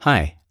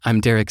Hi,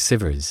 I'm Derek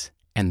Sivers,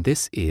 and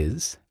this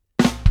is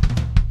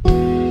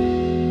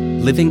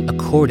Living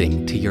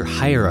According to Your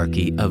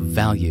Hierarchy of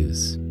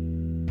Values.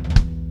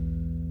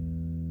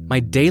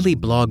 My daily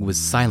blog was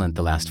silent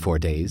the last 4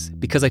 days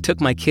because I took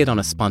my kid on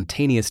a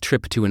spontaneous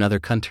trip to another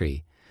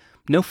country.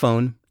 No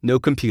phone, no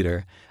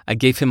computer. I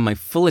gave him my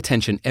full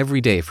attention every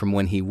day from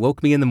when he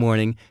woke me in the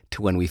morning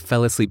to when we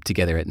fell asleep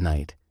together at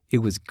night.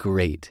 It was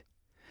great.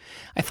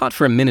 I thought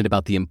for a minute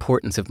about the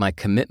importance of my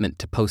commitment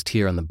to post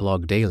here on the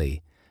blog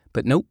daily.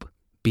 But nope,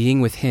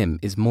 being with him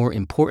is more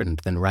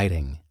important than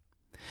writing.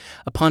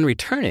 Upon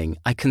returning,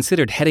 I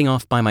considered heading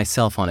off by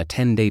myself on a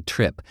 10-day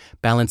trip,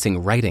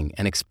 balancing writing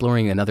and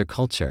exploring another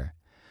culture.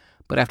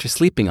 But after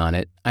sleeping on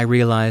it, I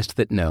realized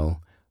that no,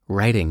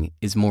 writing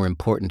is more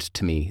important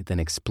to me than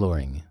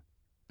exploring.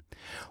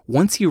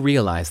 Once you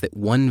realize that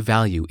one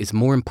value is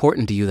more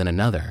important to you than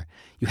another,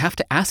 you have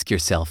to ask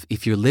yourself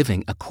if you're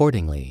living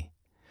accordingly.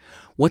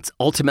 What's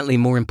ultimately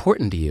more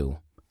important to you,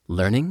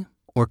 learning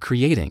or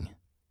creating?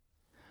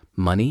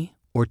 Money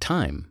or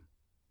time,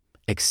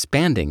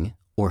 expanding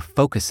or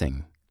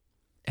focusing,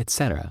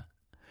 etc.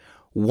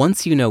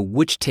 Once you know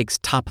which takes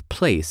top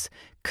place,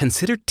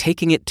 consider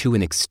taking it to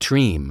an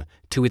extreme,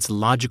 to its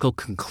logical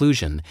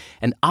conclusion,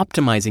 and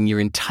optimizing your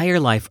entire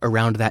life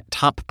around that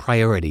top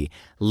priority,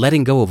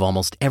 letting go of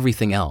almost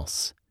everything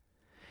else.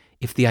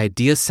 If the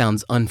idea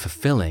sounds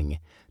unfulfilling,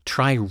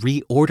 try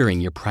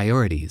reordering your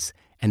priorities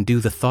and do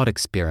the thought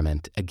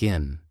experiment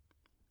again.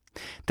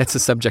 That's the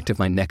subject of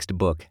my next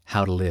book,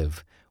 How to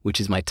Live, which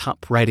is my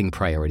top writing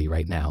priority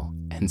right now,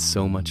 and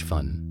so much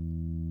fun.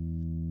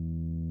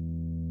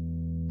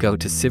 Go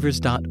to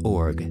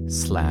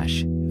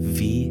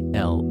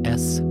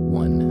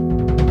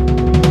sivers.org/VLS1.